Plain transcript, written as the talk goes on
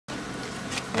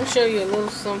I'll show you a little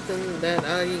something that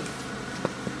I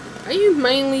use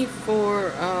mainly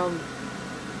for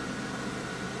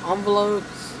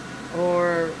envelopes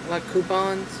or like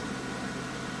coupons,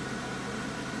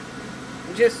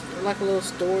 just like a little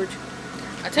storage.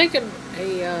 I take a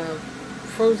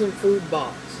frozen food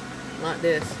box like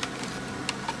this,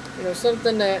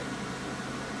 something that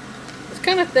it's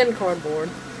kind of thin cardboard,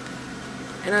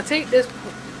 and I take this,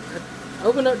 I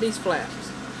open up these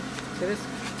flaps, see this,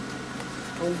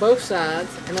 on both sides,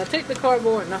 and I take the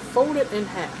cardboard and I fold it in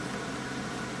half,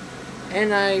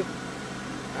 and I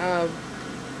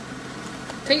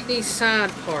take these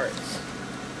side parts.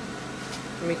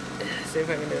 Let me see if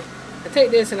I can do it. I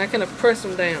take this and I kind of press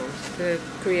them down to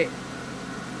create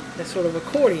that sort of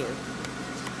accordion.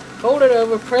 Fold it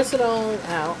over, press it all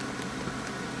out,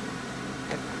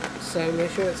 so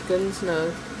make sure it's good and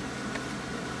snug.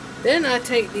 Then I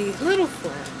take these little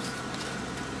flaps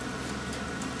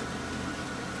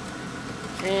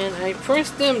and I press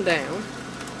them down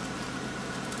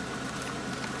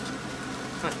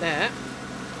like that.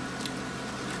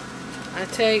 I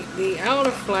take the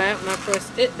outer flap and I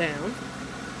press it down.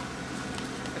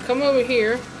 I come over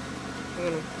here. I'm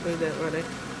going to move that right there.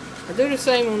 I do the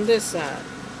same on this side.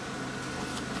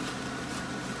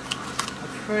 I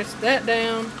press that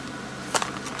down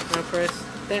and I press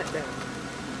that down.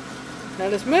 Now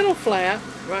this middle flap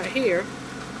right here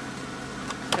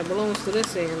that belongs to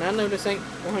this end, I know this ain't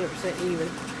 100% even.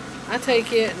 I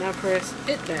take it and I press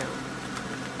it down.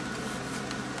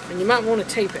 And you might want to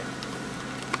tape it.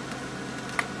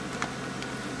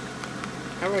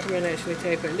 I recommend actually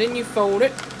tape it. And then you fold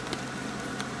it,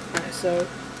 like so.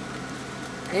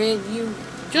 And you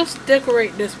just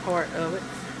decorate this part of it.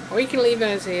 Or you can leave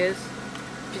as is.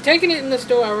 If you're taking it in the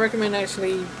store, I recommend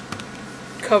actually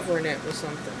covering it with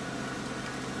something.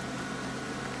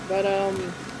 But,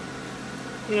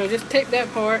 just tape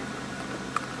that part.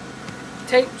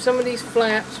 Tape some of these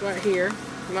flaps right here.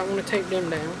 You might want to tape them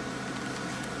down.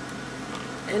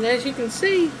 And as you can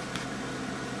see,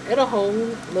 it'll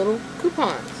hold little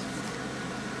coupons.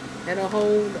 It'll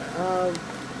hold,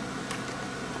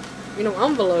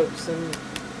 envelopes and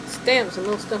stamps and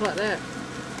little stuff like that.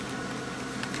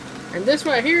 And this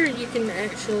right here, you can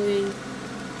actually,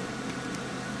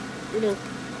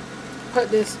 put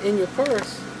this in your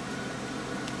purse.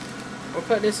 Or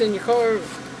put this in your car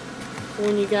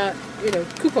when you got,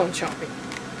 coupon shopping.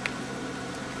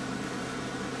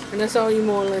 And that's all you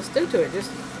more or less do to it.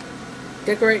 Just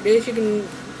decorate this. You can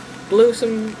glue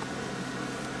some.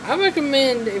 I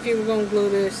recommend, if you were going to glue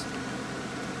this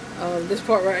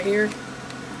part right here,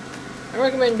 I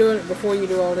recommend doing it before you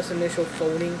do all this initial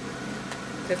folding,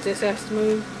 if this has to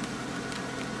move.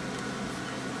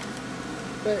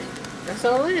 But that's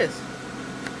all it is.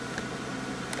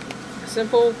 A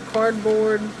simple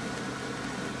cardboard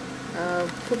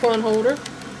coupon holder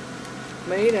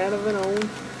made out of an old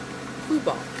food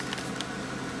box.